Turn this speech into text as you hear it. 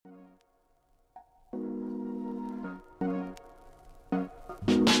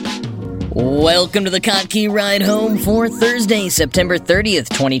Welcome to the Kottke Ride Home for Thursday, September 30th,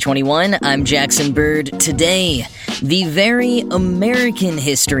 2021. I'm Jackson Bird. Today, the very American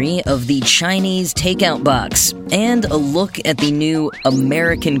history of the Chinese takeout box, and a look at the new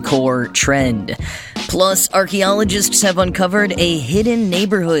Americancore trend. Plus, archaeologists have uncovered a hidden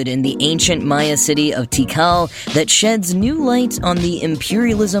neighborhood in the ancient Maya city of Tikal that sheds new light on the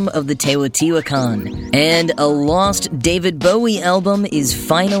imperialism of the Teotihuacan. And a lost David Bowie album is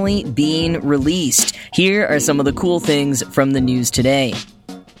finally being released. Here are some of the cool things from the news today.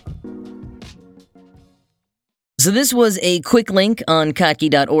 So this was a quick link on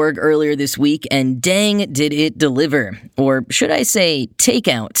Kottke.org earlier this week, and dang did it deliver. Or should I say,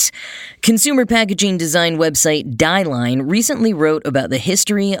 Takeout. Consumer packaging design website Dieline recently wrote about the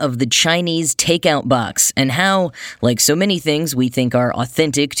history of the Chinese takeout box and how, like so many things we think are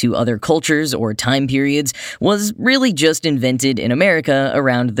authentic to other cultures or time periods, was really just invented in America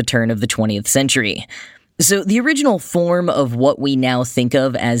around the turn of the 20th century. So the original form of what we now think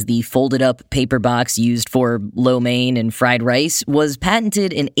of as the folded-up paper box used for lo mein and fried rice was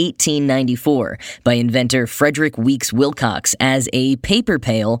patented in 1894 by inventor Frederick Weeks Wilcox as a paper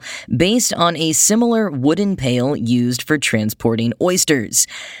pail based on a similar wooden pail used for transporting oysters.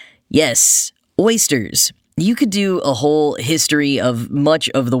 Yes, oysters. You could do a whole history of much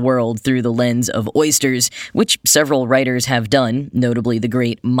of the world through the lens of oysters, which several writers have done, notably the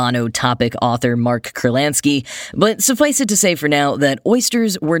great monotopic author Mark Kurlansky, but suffice it to say for now that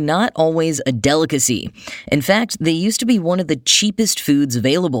oysters were not always a delicacy. In fact, they used to be one of the cheapest foods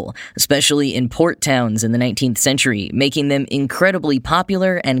available, especially in port towns in the 19th century, making them incredibly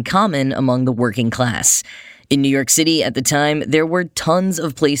popular and common among the working class. In New York City at the time, there were tons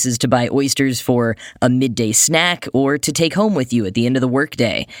of places to buy oysters for a midday snack or to take home with you at the end of the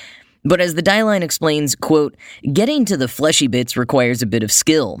workday. But as the Dieline explains, quote, getting to the fleshy bits requires a bit of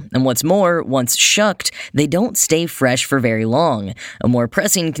skill, and what's more, once shucked, they don't stay fresh for very long, a more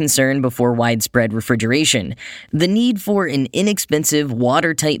pressing concern before widespread refrigeration. The need for an inexpensive,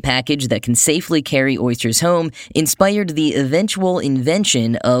 watertight package that can safely carry oysters home inspired the eventual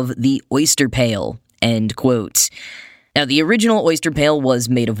invention of the oyster pail. End quote. Now, the original oyster pail was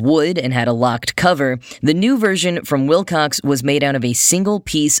made of wood and had a locked cover. The new version from Wilcox was made out of a single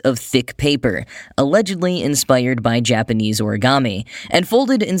piece of thick paper, allegedly inspired by Japanese origami, and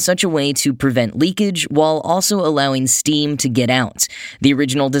folded in such a way to prevent leakage while also allowing steam to get out. The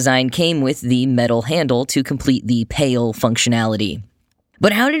original design came with the metal handle to complete the pail functionality.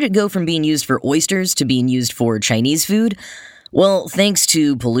 But how did it go from being used for oysters to being used for Chinese food? Well, thanks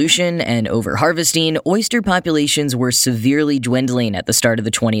to pollution and overharvesting, oyster populations were severely dwindling at the start of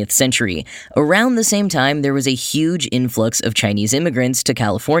the 20th century. Around the same time, there was a huge influx of Chinese immigrants to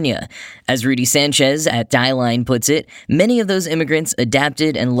California. As Rudy Sanchez at Dieline puts it, many of those immigrants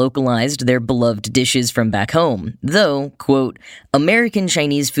adapted and localized their beloved dishes from back home, though, quote, American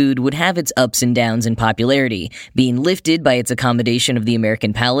Chinese food would have its ups and downs in popularity, being lifted by its accommodation of the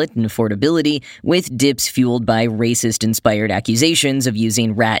American palate and affordability, with dips fueled by racist-inspired accusations of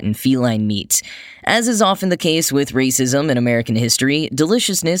using rat and feline meat. As is often the case with racism in American history,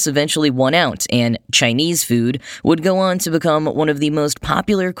 deliciousness eventually won out, and Chinese food would go on to become one of the most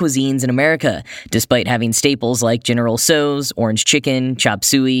popular cuisines in America, despite having staples like General Tso's, orange chicken, chop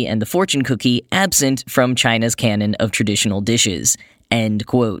suey, and the fortune cookie absent from China's canon of traditional dishes. End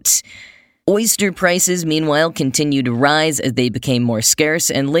quote. Oyster prices, meanwhile, continued to rise as they became more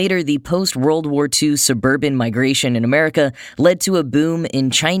scarce, and later the post-World War II suburban migration in America led to a boom in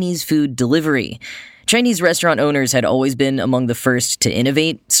Chinese food delivery. Chinese restaurant owners had always been among the first to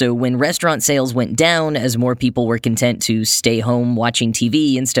innovate, so when restaurant sales went down as more people were content to stay home watching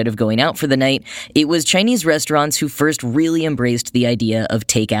TV instead of going out for the night, it was Chinese restaurants who first really embraced the idea of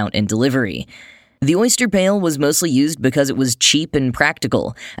takeout and delivery. The oyster pail was mostly used because it was cheap and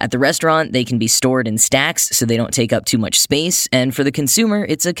practical. At the restaurant, they can be stored in stacks so they don't take up too much space, and for the consumer,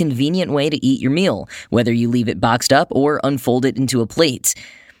 it's a convenient way to eat your meal, whether you leave it boxed up or unfold it into a plate.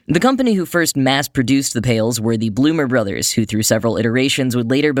 The company who first mass-produced the pails were the Bloomer Brothers, who through several iterations would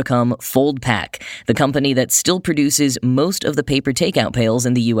later become Foldpak, the company that still produces most of the paper takeout pails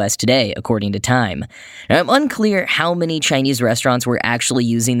in the U.S. today, according to Time. Now, I'm unclear how many Chinese restaurants were actually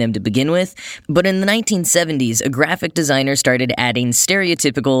using them to begin with, but in the 1970s, a graphic designer started adding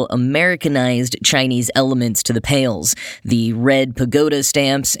stereotypical Americanized Chinese elements to the pails, the red pagoda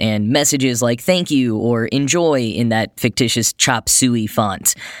stamps and messages like thank you or enjoy in that fictitious chop suey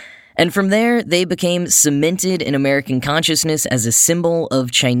font. And from there, they became cemented in American consciousness as a symbol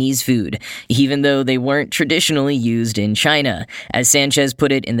of Chinese food, even though they weren't traditionally used in China. As Sanchez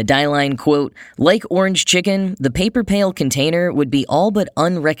put it in the Die Line, quote, "Like orange chicken, the paper pail container would be all but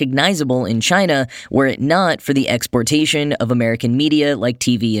unrecognizable in China were it not for the exportation of American media like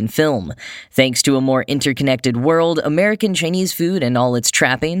TV and film. Thanks to a more interconnected world, American Chinese food and all its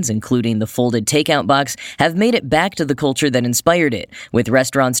trappings, including the folded takeout box, have made it back to the culture that inspired it, with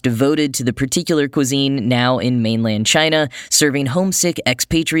restaurants devoted to the particular cuisine now in mainland China, serving homesick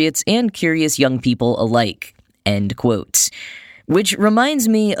expatriates and curious young people alike." End quote. Which reminds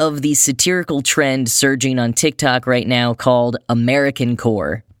me of the satirical trend surging on TikTok right now called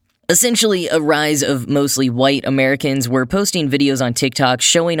Americancore. Essentially, a rise of mostly white Americans were posting videos on TikTok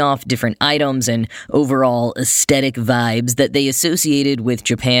showing off different items and overall aesthetic vibes that they associated with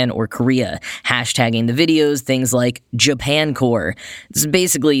Japan or Korea, hashtagging the videos things like Japancore. It's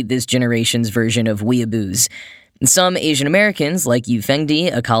basically this generation's version of weeaboos. Some Asian Americans, like Yu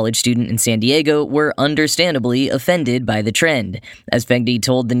Fengdi, a college student in San Diego, were understandably offended by the trend. As Fengdi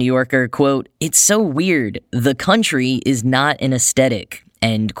told The New Yorker, quote, "It's so weird. The country is not an aesthetic."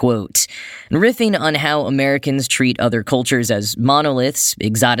 End quote. Riffing on how Americans treat other cultures as monoliths,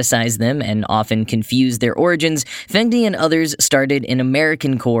 exoticize them, and often confuse their origins, Fengdi and others started an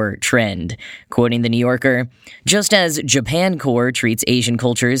Americancore trend. Quoting The New Yorker, "Just as Japancore treats Asian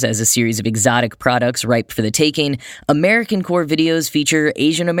cultures as a series of exotic products ripe for the taking, Americancore videos feature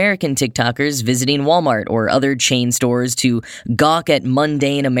Asian American TikTokers visiting Walmart or other chain stores to gawk at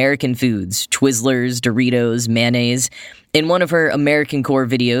mundane American foods, Twizzlers, Doritos, mayonnaise." In one of her Americancore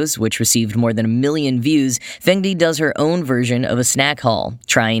videos, which received more than 1 million views, Fengdi does her own version of a snack haul,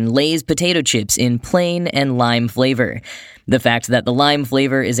 trying Lay's potato chips in plain and lime flavor. The fact that the lime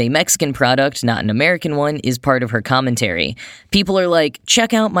flavor is a Mexican product, not an American one, is part of her commentary. People are like,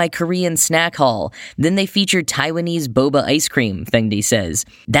 "Check out my Korean snack haul." Then they feature Taiwanese boba ice cream, Fengdi says.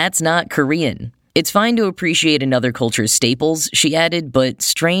 "That's not Korean." "It's fine to appreciate another culture's staples," she added, "but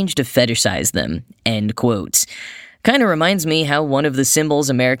strange to fetishize them." End quote. Kinda reminds me how one of the symbols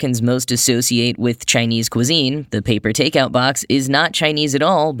Americans most associate with Chinese cuisine, the paper takeout box, is not Chinese at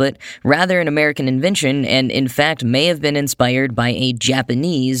all, but rather an American invention and in fact may have been inspired by a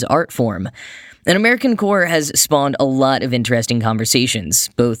Japanese art form. And Americancore has spawned a lot of interesting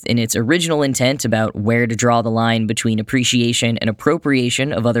conversations, both in its original intent about where to draw the line between appreciation and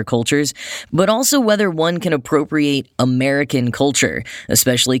appropriation of other cultures, but also whether one can appropriate American culture,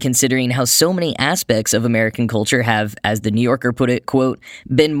 especially considering how so many aspects of American culture have, as The New Yorker put it, quote,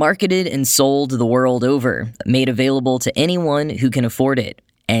 "been marketed and sold the world over, made available to anyone who can afford it."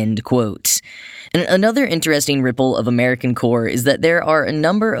 End quote. And another interesting ripple of Americancore is that there are a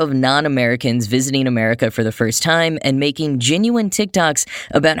number of non-Americans visiting America for the first time and making genuine TikToks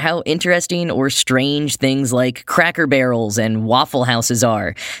about how interesting or strange things like Cracker Barrels and Waffle Houses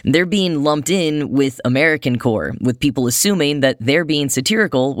are. They're being lumped in with Americancore, with people assuming that they're being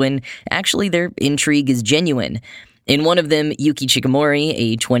satirical when actually their intrigue is genuine. In one of them, Yuki Chikamori,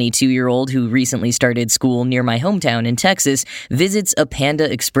 a 22-year-old who recently started school near my hometown in Texas, visits a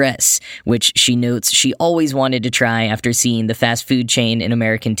Panda Express, which she notes she always wanted to try after seeing the fast food chain in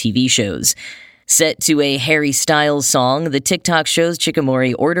American TV shows. Set to a Harry Styles song, the TikTok shows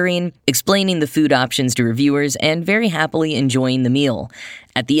Chikamori ordering, explaining the food options to reviewers, and very happily enjoying the meal.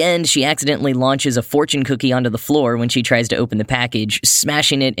 At the end, she accidentally launches a fortune cookie onto the floor when she tries to open the package,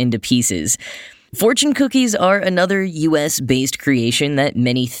 smashing it into pieces. Fortune cookies are another US-based creation that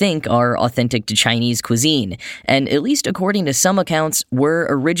many think are authentic to Chinese cuisine, and at least according to some accounts, were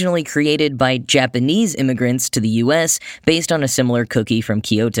originally created by Japanese immigrants to the US based on a similar cookie from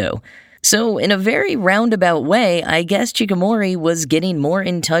Kyoto. So, in a very roundabout way, I guess Chikamori was getting more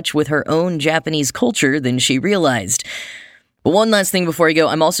in touch with her own Japanese culture than she realized. One last thing before I go,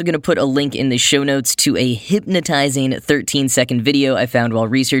 I'm also going to put a link in the show notes to a hypnotizing 13-second video I found while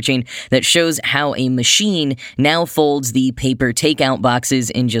researching that shows how a machine now folds the paper takeout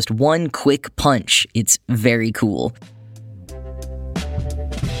boxes in just one quick punch. It's very cool.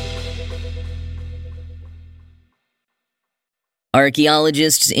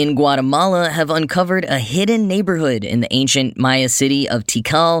 Archaeologists in Guatemala have uncovered a hidden neighborhood in the ancient Maya city of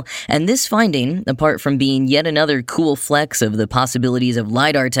Tikal, and this finding, apart from being yet another cool flex of the possibilities of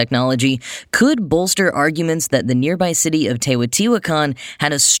LiDAR technology, could bolster arguments that the nearby city of Teotihuacan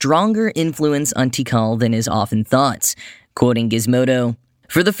had a stronger influence on Tikal than is often thought. Quoting Gizmodo,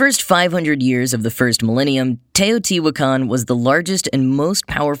 For the first 500 years of the first millennium, Teotihuacan was the largest and most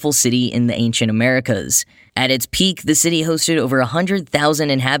powerful city in the ancient Americas. At its peak, the city hosted over 100,000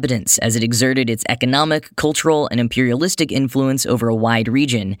 inhabitants as it exerted its economic, cultural, and imperialistic influence over a wide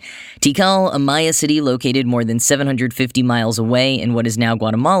region. Tikal, a Maya city located more than 750 miles away in what is now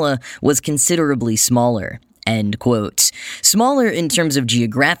Guatemala, was considerably smaller. End quote. Smaller in terms of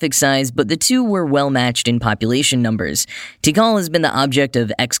geographic size, but the two were well matched in population numbers. Tikal has been the object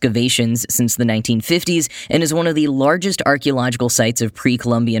of excavations since the 1950s and is one of the largest archaeological sites of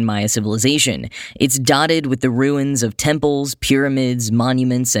pre-Columbian Maya civilization. It's dotted with the ruins of temples, pyramids,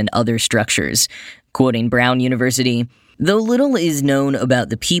 monuments, and other structures. Quoting Brown University, "Though little is known about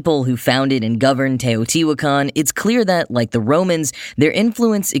the people who founded and governed Teotihuacan, it's clear that, like the Romans, their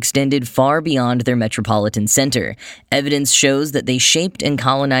influence extended far beyond their metropolitan center. Evidence shows that they shaped and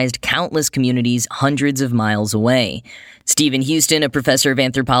colonized countless communities hundreds of miles away." Stephen Houston, a professor of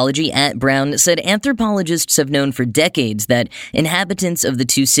anthropology at Brown, said anthropologists have known for decades that inhabitants of the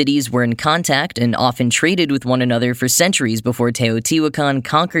two cities were in contact and often traded with one another for centuries before Teotihuacan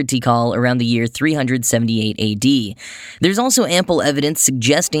conquered Tikal around the year 378 AD. There's also ample evidence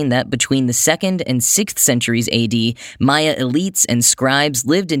suggesting that between the 2nd and 6th centuries AD, Maya elites and scribes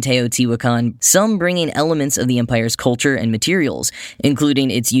lived in Teotihuacan, some bringing elements of the empire's culture and materials, including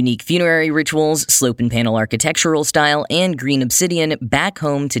its unique funerary rituals, slope and panel architectural style, and green obsidian back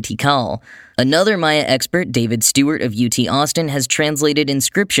home to Tikal. Another Maya expert, David Stewart of UT Austin, has translated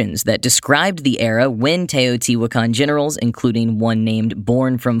inscriptions that described the era when Teotihuacan generals, including one named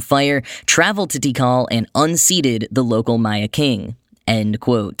Born from Fire, traveled to Tikal and unseated the local Maya king. End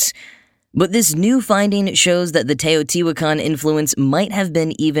quote. But this new finding shows that the Teotihuacan influence might have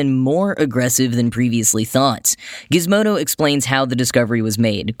been even more aggressive than previously thought. Gizmodo explains how the discovery was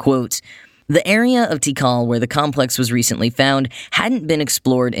made. Quote, "The area of Tikal where the complex was recently found hadn't been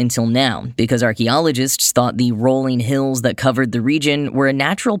explored until now because archaeologists thought the rolling hills that covered the region were a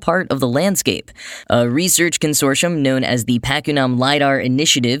natural part of the landscape. A research consortium known as the Pacunam LiDAR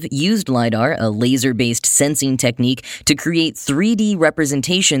Initiative used LiDAR, a laser-based sensing technique, to create 3D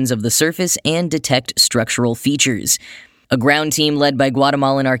representations of the surface and detect structural features. A ground team led by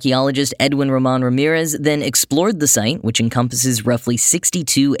Guatemalan archaeologist Edwin Roman Ramirez then explored the site, which encompasses roughly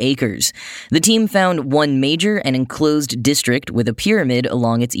 62 acres. The team found one major and enclosed district with a pyramid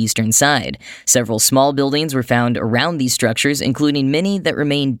along its eastern side. Several small buildings were found around these structures, including many that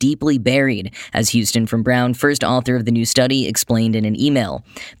remain deeply buried, as Houston from Brown, first author of the new study, explained in an email.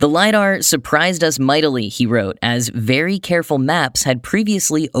 "The LiDAR surprised us mightily," he wrote, "as very careful maps had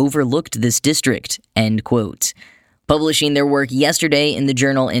previously overlooked this district." End quote. Publishing their work yesterday in the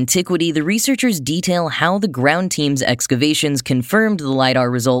journal Antiquity, the researchers detail how the ground team's excavations confirmed the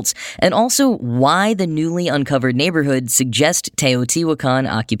LiDAR results and also why the newly uncovered neighborhood suggests Teotihuacan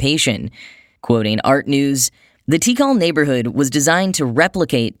occupation. Quoting Art News, "The Tikal neighborhood was designed to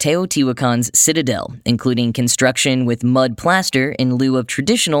replicate Teotihuacan's citadel, including construction with mud plaster in lieu of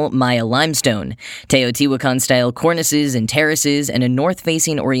traditional Maya limestone, Teotihuacan-style cornices and terraces, and a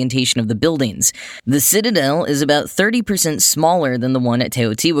north-facing orientation of the buildings. The citadel is about 30% smaller than the one at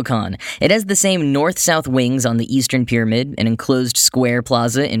Teotihuacan. It has the same north-south wings on the eastern pyramid, an enclosed square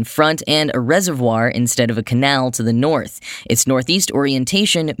plaza in front, and a reservoir instead of a canal to the north. Its northeast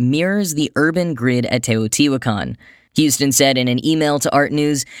orientation mirrors the urban grid at Teotihuacan." Houston said in an email to Art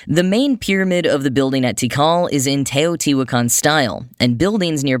News, "The main pyramid of the building at Tikal is in Teotihuacan style, and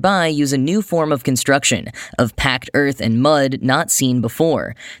buildings nearby use a new form of construction, of packed earth and mud not seen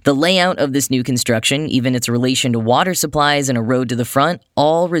before. The layout of this new construction, even its relation to water supplies and a road to the front,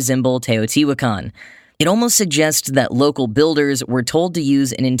 all resemble Teotihuacan. It almost suggests that local builders were told to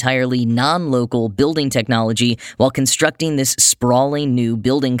use an entirely non-local building technology while constructing this sprawling new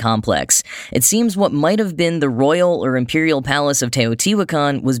building complex. It seems what might have been the royal or imperial palace of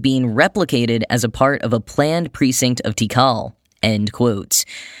Teotihuacan was being replicated as a part of a planned precinct of Tikal." End quote.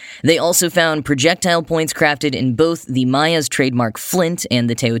 They also found projectile points crafted in both the Maya's trademark flint and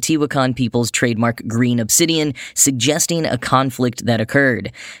the Teotihuacan people's trademark green obsidian, suggesting a conflict that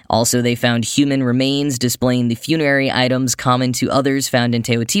occurred. Also, they found human remains displaying the funerary items common to others found in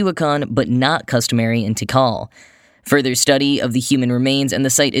Teotihuacan, but not customary in Tikal. Further study of the human remains and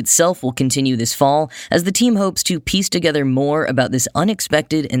the site itself will continue this fall, as the team hopes to piece together more about this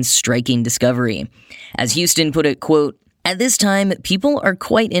unexpected and striking discovery. As Houston put it, quote, At this time, people are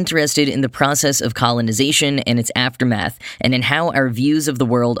quite interested in the process of colonization and its aftermath, and in how our views of the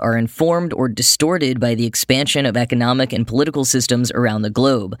world are informed or distorted by the expansion of economic and political systems around the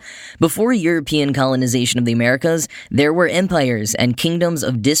globe. Before European colonization of the Americas, there were empires and kingdoms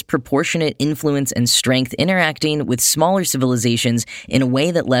of disproportionate influence and strength interacting with smaller civilizations in a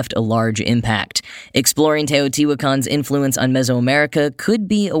way that left a large impact. Exploring Teotihuacan's influence on Mesoamerica could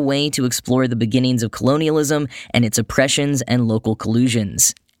be a way to explore the beginnings of colonialism and its oppression and local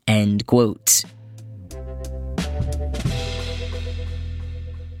collusions. End quote.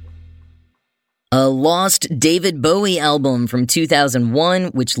 A lost David Bowie album from 2001,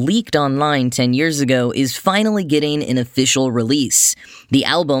 which leaked online 10 years ago, is finally getting an official release. The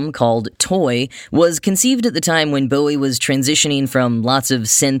album, called Toy, was conceived at the time when Bowie was transitioning from lots of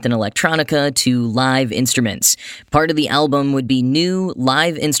synth and electronica to live instruments. Part of the album would be new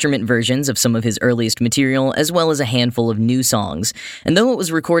live instrument versions of some of his earliest material, as well as a handful of new songs. And though it was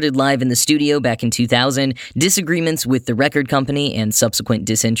recorded live in the studio back in 2000, disagreements with the record company and subsequent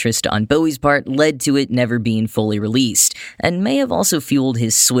disinterest on Bowie's part led to it never being fully released, and may have also fueled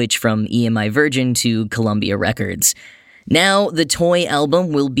his switch from EMI Virgin to Columbia Records. Now, the Toy album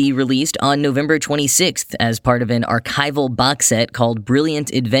will be released on November 26th as part of an archival box set called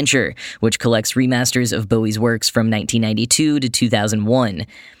Brilliant Adventure, which collects remasters of Bowie's works from 1992 to 2001.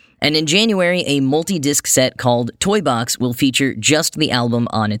 And in January, a multi-disc set called Toy Box will feature just the album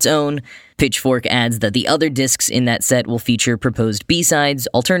on its own. Pitchfork adds that the other discs in that set will feature proposed B-sides,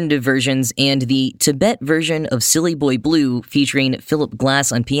 alternative versions, and the Tibet version of Silly Boy Blue featuring Philip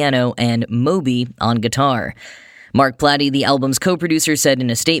Glass on piano and Moby on guitar. Mark Plati, the album's co-producer, said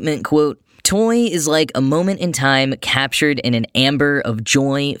in a statement, quote, "Toy is like a moment in time captured in an amber of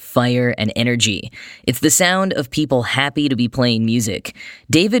joy, fire, and energy. It's the sound of people happy to be playing music."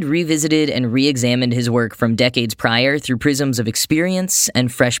 David revisited and re-examined his work from decades prior through prisms of experience and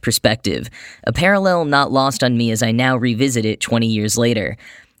fresh perspective, a parallel not lost on me as I now revisit it 20 years later.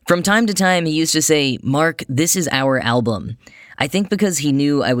 From time to time, he used to say, "Mark, this is our album." I think because he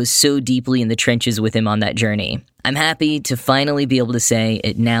knew I was so deeply in the trenches with him on that journey. I'm happy to finally be able to say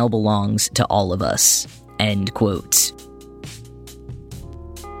it now belongs to all of us. End quote.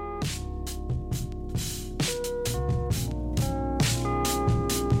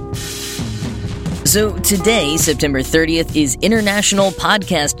 So today, September 30th, is International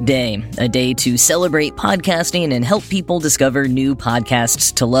Podcast Day, a day to celebrate podcasting and help people discover new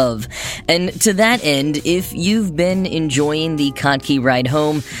podcasts to love. And to that end, if you've been enjoying the Kottke ride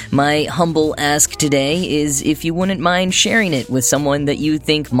home, my humble ask today is if you wouldn't mind sharing it with someone that you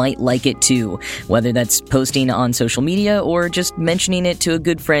think might like it too, whether that's posting on social media or just mentioning it to a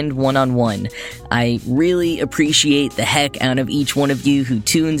good friend one-on-one. I really appreciate the heck out of each one of you who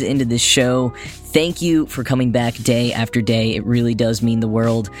tunes into this show. Thank you for coming back day after day. It really does mean the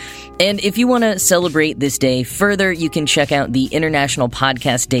world. And if you want to celebrate this day further, you can check out the International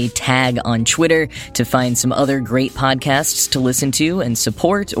Podcast Day tag on Twitter to find some other great podcasts to listen to and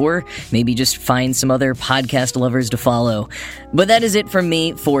support, or maybe just find some other podcast lovers to follow. But that is it from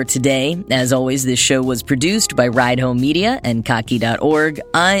me for today. As always, this show was produced by Ride Home Media and Kottke.org.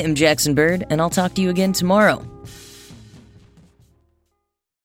 I am Jackson Bird, and I'll talk to you again tomorrow.